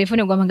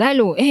telefone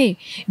guhamagalo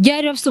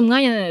byari bafite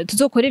umwanya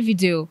tuzokore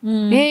video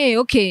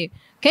okay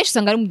kenshi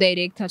usanga ari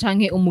umudirector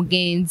canke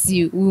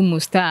umugenzi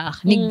w'umustar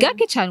ni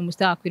gake cyane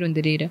umustar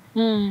kwironderera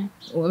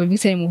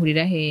abavixen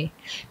muhurira he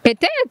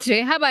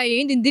peut-être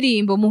habaye indi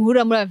ndirimbo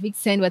muhurira muri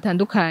abavixen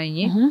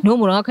batandukanye niho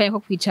muronka akanya ko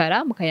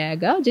kwicara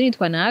mukayaga je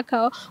nitwa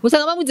naka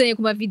usanga bamuzanye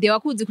ku ma video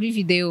akuzi kuri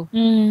video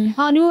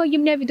niho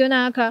yimya video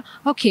naka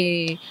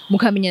okay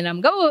mukamenyana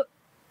mugabo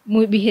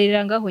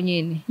biherera ngaho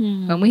nyene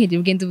bamuhije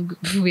ubwenze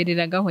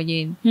buherera ngaho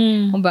nyene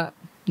umva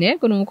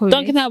nego nuko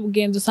donc nta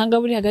bugenzi usanga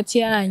buri hagati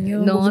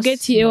yanyu uvuge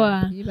ati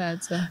ewa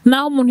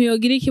naho umuntu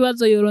yogira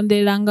ikibazo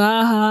yoronderera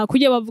ngaha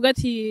kujya bavuga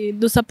ati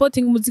du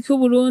supporting umuziki w'u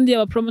Burundi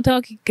aba promoter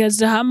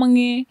bakikaza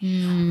hamwe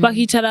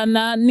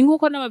bakicarana ni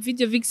nkuko n'aba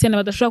video vixen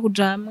badashobora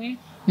kuja hamwe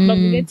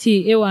bavuga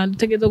ati ewa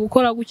dutegereza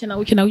gukora gutya na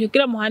gutya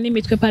kugira muhane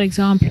imitwe par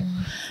exemple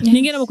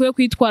ningene mukwiye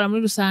kwitwara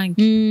muri rusange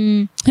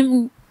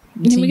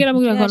nimugera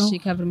mubwira ko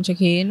ashika muri muco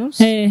kintu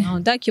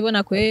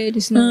ndakibona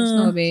kweli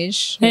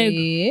sinobeshe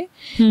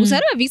gusa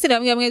ari abavixen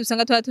bamwe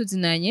usanga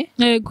twatuzinanye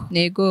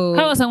nego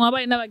habasanga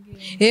wabaye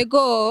n'abagenzi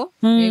ego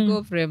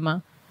vraiment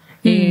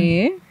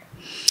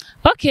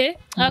okay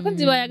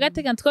abakunzi ba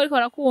Yagateka twariko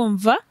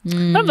barakumva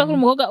urumva ko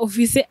umukobwa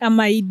ufise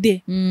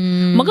amaide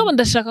mugabo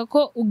ndashaka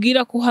ko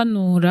ugira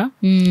kuhanura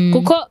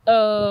kuko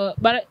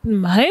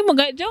hari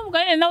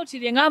umugani nawe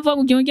uciriye nk'ava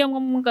ngo ugiye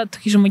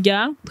mugatukije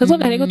umuryango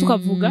twazogareko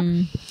tukavuga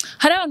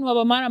hari abantu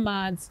babamara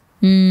amazi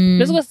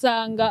mbese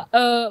ugasanga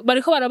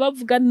bariko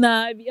barabavuga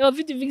nabi aba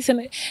video vixen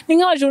ni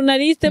nk'aba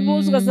journaliste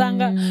bose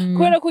ugasanga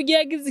kubera ko ugiye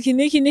yagize iki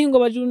n'iki ngo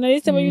aba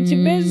journaliste ba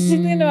YouTube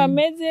sinene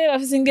bameze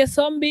bafise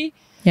ingeso mbi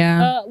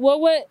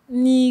wowe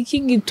ni iki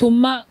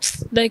gituma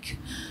like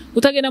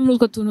utagenda muri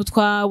utwo tuntu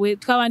twawe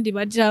tw'abandi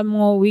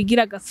bajamwo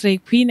wigira gasray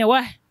queen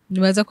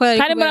nibaza ko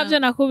kandi muravyo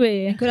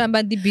nakubeye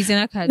kuramba ndi busy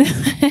n'akazi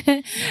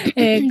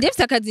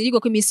ndefite akazi rigo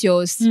ku imisi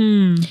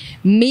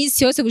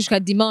yose gushika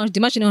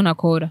dimanche niho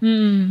nakora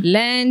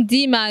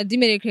lundi mardi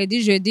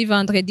mercredi jeudi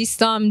vendredi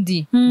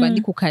samedi bandi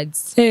ku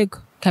kazi yego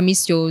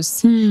kamisi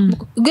yose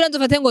kugira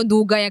nzofate ngo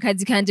ndugaya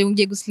akazi kanje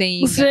ngiye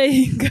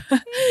guslayinga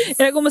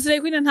yego umuslaying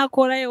queen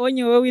ntakora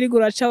yonye wewe wiri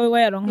guraca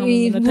wewe yaronka mu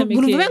minota mike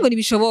urumva ngo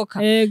nibishoboka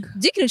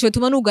by'ikintu cyo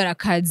tuma nugara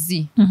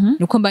akazi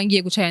nuko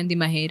mbangiye guca yandi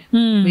mahera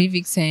muri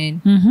vixen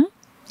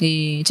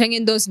canke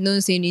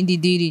ndose indi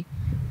diri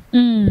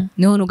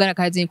niho nugara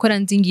akazi nkora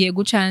nzingiye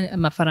guca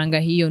amafaranga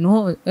hiyo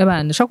niho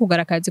abantu shaka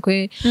kugara akazi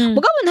kwe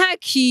mugabo nta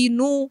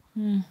kintu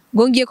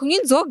ngo ngiye kunywa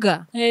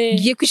inzoga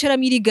ngiye kwishara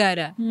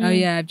mirigara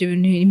oya byo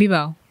bintu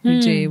ntibibaho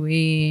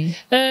jewe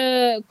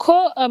ko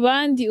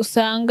abandi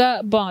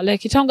usanga bon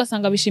like cyangwa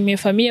gasanga bishimiye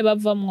famille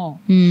bavamwo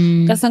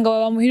gasanga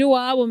baba muhiri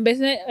wabo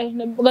mbese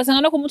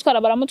gasanga no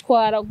kumutwara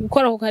baramutwara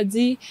gukora ku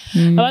kazi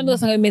abandi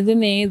gasanga bimeze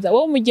neza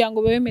wowe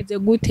umuryango bemeze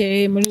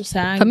gute muri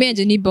rusange famille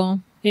je ni bon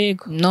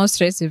yego no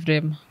stress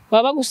vraiment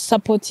baba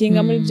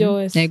gusupportinga muri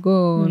byose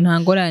yego nta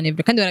ngorane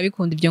kandi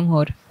barabikunda ibyo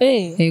nkora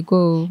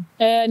yego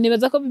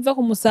nibaza ko biva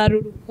ku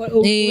musaruro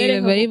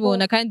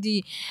baribona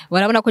kandi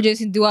barabona ko je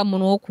sindi wa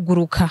muntu wo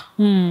kuguruka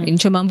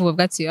nico mpamvu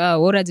bavuga ati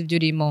worazi ibyo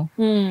urimo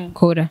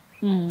kora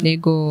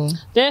yego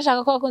rero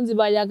nshaka ko abakunzi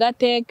ba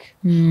Yagateka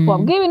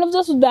wabwiye ibintu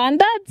byose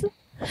udandaza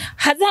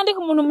haze handika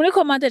umuntu muri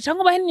commentaire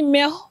cyangwa bahe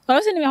nimero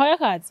abase nimero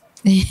y'akazi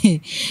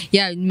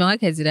nimero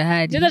y'akazi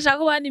irahari ndashaka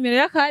ko bahe nimero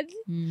y'akazi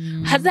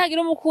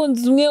hazagira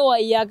umukunzi umwe wa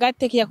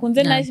Yagateka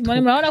yakunze nice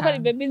mone murabona ko ari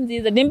baby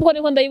nziza nimba ko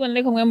niko ndayibona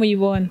ariko mwe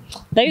muyibona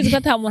ndabizi ko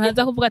ata muntu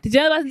aza kuvuga ati je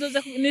basi ndoze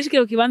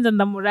nishikire kibanza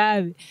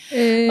ndamurabe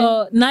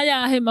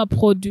nayahe ma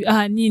produit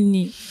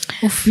ahanini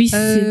office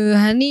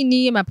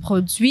hanini ma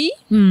produit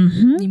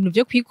ni ibintu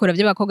byo kwikora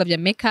by'abakobwa bya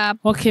makeup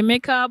okay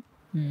makeup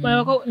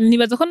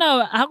nibaza ko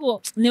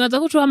nibaza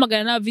ko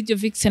uhamagara na video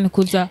vixen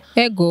kuza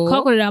ego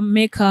kwakorera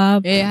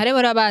makeup hari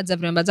barabaza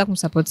vraiment baza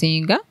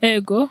kumusupportinga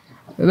ego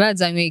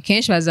bazanywe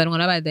kenshi bazanwa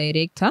n'aba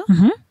director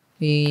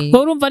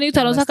urumva ni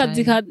utaroza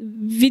akazi ka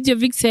video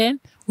vixen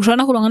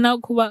ushobora kuronka na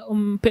kuba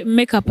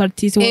makeup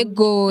artist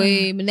ego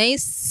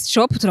nice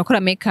shop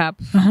turakora makeup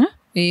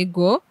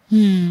ego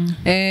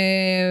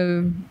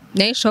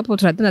nayo shop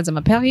turadandaza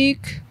ama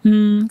perruque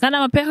kandi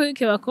ama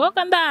perruque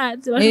bakobwa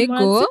ndazi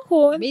ego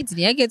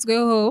midi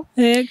yagezweho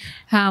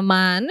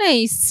hama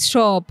nice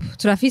shop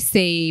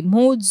turafise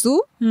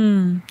impuzu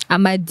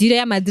amadire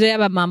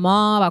y'aba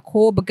mama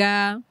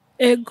abakobwa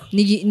ego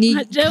ni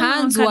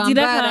kanzu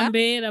wambara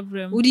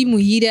uri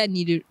muhira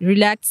ni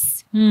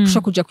relax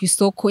ushaka kuja ku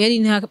isoko yani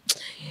nta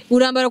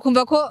urambara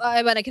kumva ko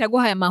barakira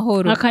guhaya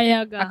amahoro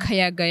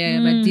akayaga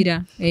ya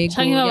madira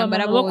ego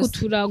yambara bose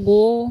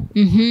kuturago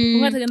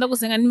umwe tagenda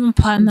gusenga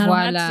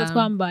n'impantaro natse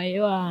twambaye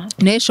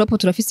ne shop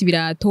turafise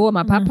ibirato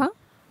amapapa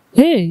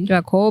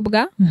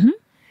bakobwa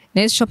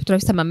ne shop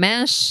turafise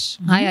amamensh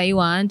nkaya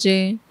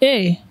yiwanje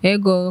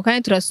ego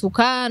kandi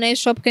turasuka ne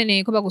shop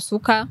kene ko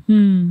bagusuka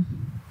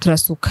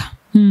turasuka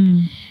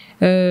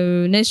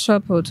ne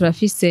shop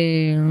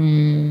turafise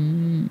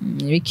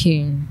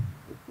wiki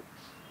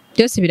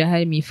byose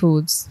birahari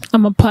mifuza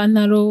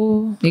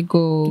amapantaro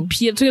ego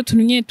pia tuyo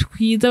tunye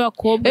twiza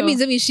abakobwa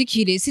bemize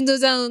mwishikire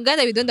sinzoza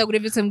nganda bidondagure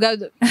byose mbwa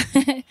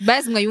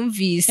bazi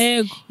mwayumvise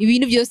ego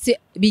ibintu byose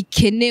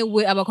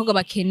bikenewe abakobwa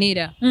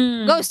bakenera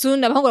ngaho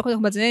sunda abahungu bakoze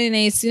kumbaza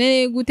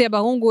nene gute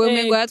abahungu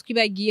we ngo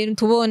yatwibagiye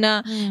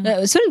ntubona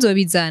sunda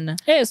nzobizana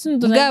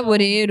ngabo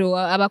rero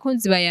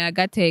abakunzi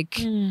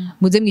bayagateke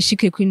muze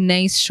mwishikire kuri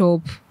nice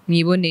shop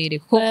mwibonere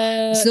kuko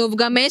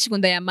sovuga menshi ngo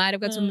ndayamara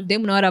bwa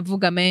demu nawe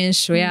aravuga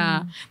menshi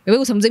ya bebe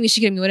gusa muze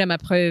mwishikire mwibonere ama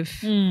preuve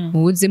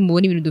muze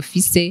mubone ibintu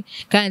dufise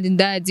kandi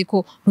ndazi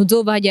ko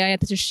ntuzova hajya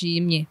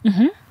yatacushimye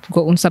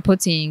ngo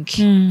unsupporting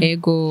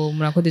ego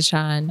murakoze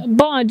cyane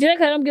bon je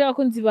karambwira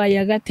abakunzi ba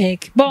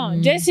yagateke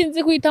bon je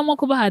sinzi kuhitamo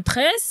kubaha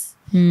adresse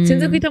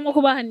sinzi kuhitamo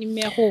kubaha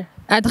nimero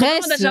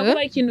adresse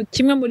ndashaka ikintu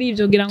kimwe muri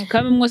ivyo kugira ngo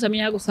kame mwose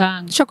amenye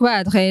gusanga cyo kubaha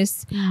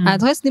adresse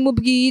ni mu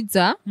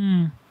bwiza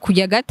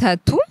kujya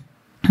gatatu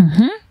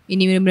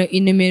inimero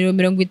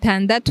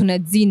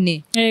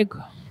 64 ego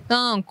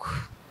donc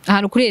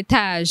ahantu kuri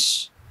etage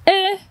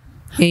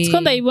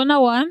siko ndayibona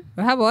wan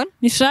urahabona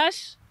ni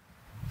shash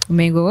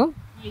umengo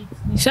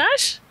ni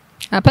shash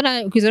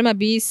apana kwizera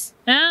amabisi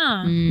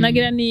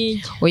nagira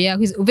ni oya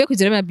uvuye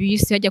kwizera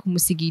amabisi hajya ku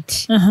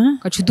musigiti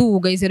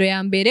gacuduga izero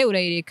ya mbere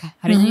urayireka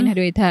hari nyine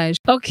hari etage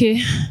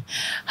okay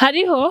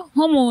hariho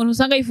nk'umuntu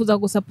usanga yifuza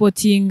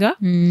gusupportinga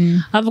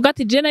avuga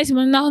ati je nice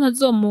naho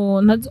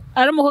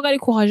ari umukobwa ari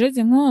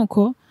kuhajeze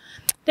nk'uko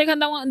reka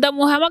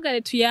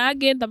ndamuhamagare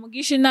tuyage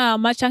ndamugisha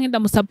inama canke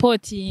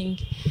ndamusupporting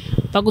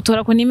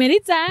bagutora ku nimero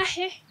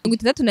izahe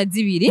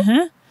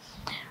 62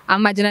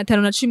 amajana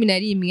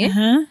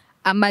 511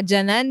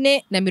 amajana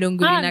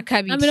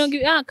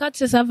 422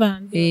 katse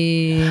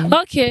savande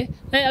okay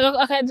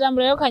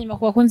akajambo rero kanyuma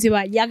ku bakunzi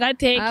ba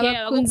yagateke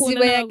abakunzi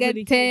ba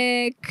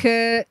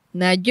yagateke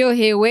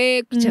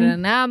naryohewe kwicarana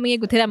namwe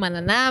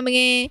guteramana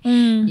namwe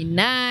ni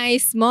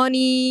nice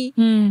money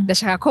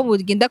ndashaka ko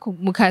mugenda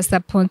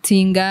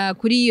mukasupportinga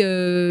kuri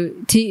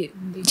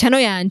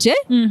channel yanje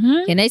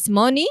ya nice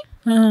money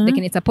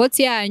ndakene support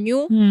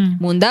yanyu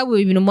mu ndabu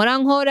ibintu mora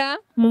nkora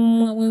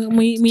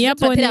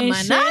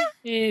miyaboneshe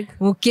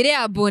mukire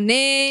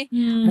abone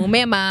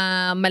mume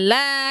ma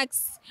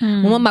likes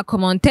mume ma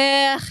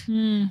commentaire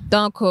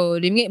donc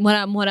rimwe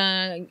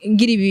mora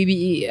ngira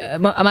ibi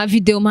ama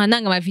video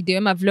mananga ama video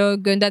ama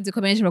vlog ndazi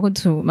ko menshi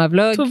bakunda ma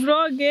vlog to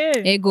vlog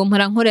ego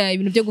mora nkora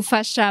ibintu byo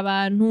gufasha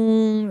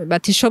abantu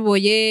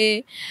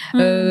batishoboye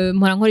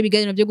mora nkora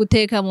ibiganiro byo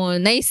guteka mu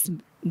nice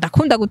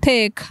ndakunda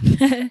guteka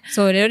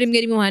so rero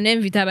rimwe muhane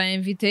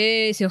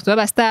invite surtout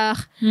aba star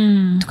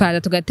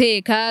tukaza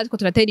tugateka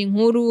turatera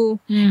inkuru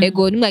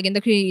ego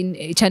nimwagenda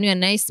kuri channel ya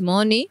nice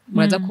money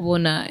muraza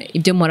kubona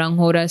ibyo mora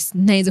nkora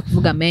ntaize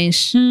kuvuga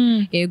menshi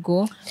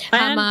ego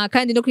ama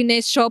kandi no kuri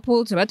nice shop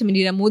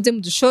turabatumirira muze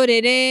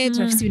mudushorere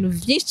turafite ibintu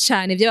byinshi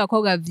cyane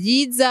by'abakobwa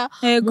byiza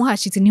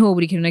muhashitse niho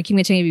buri kintu na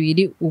kimwe canke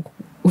bibiri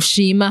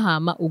ushima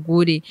hama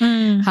ugure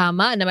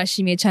hama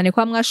nabashimiye cyane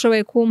kwa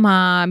mwashoboye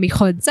kumpa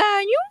micro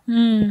zanyu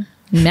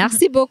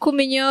merci beaucoup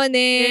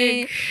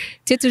mignonne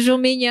c'est toujours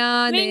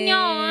mignonne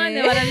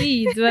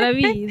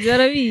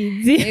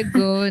barabizi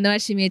ego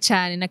nabashimiye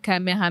cyane na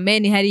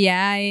cameraman hari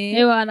yae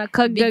ewana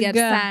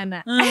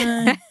kagaga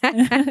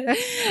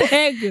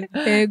ego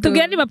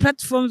tugende ma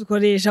platforms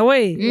ukoresha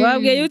we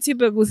wabwiye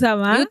YouTube gusa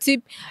ma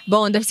YouTube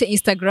bon ndafite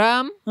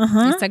Instagram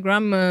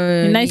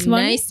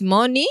nice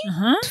money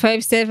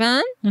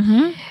 257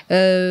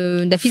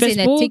 ndafite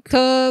na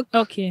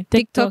TikTok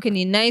TikTok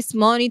ni nice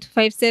money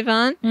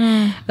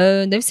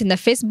 257 ndafite na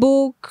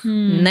Facebook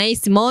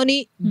nice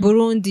money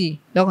Burundi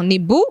donc ni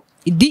bu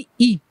di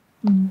i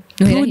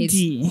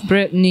Burundi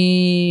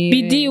ni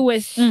BD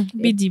with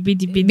BD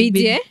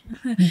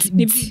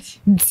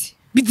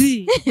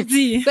BD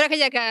kora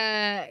kajya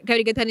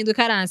kabiri gatanu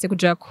karanse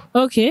kujako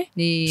okay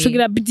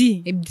shugira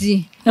BD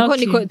kuko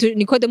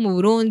niko de mu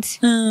Burundi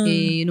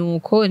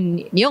nuko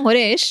niyo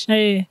nkoresha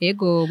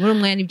yego muri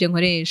umwanya nibyo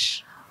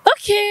nkoresha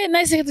okay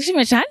nice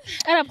tushime cyane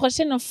à la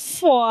prochaine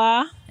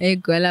fois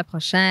ego à la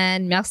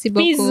prochaine merci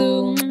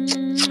beaucoup. Bisous.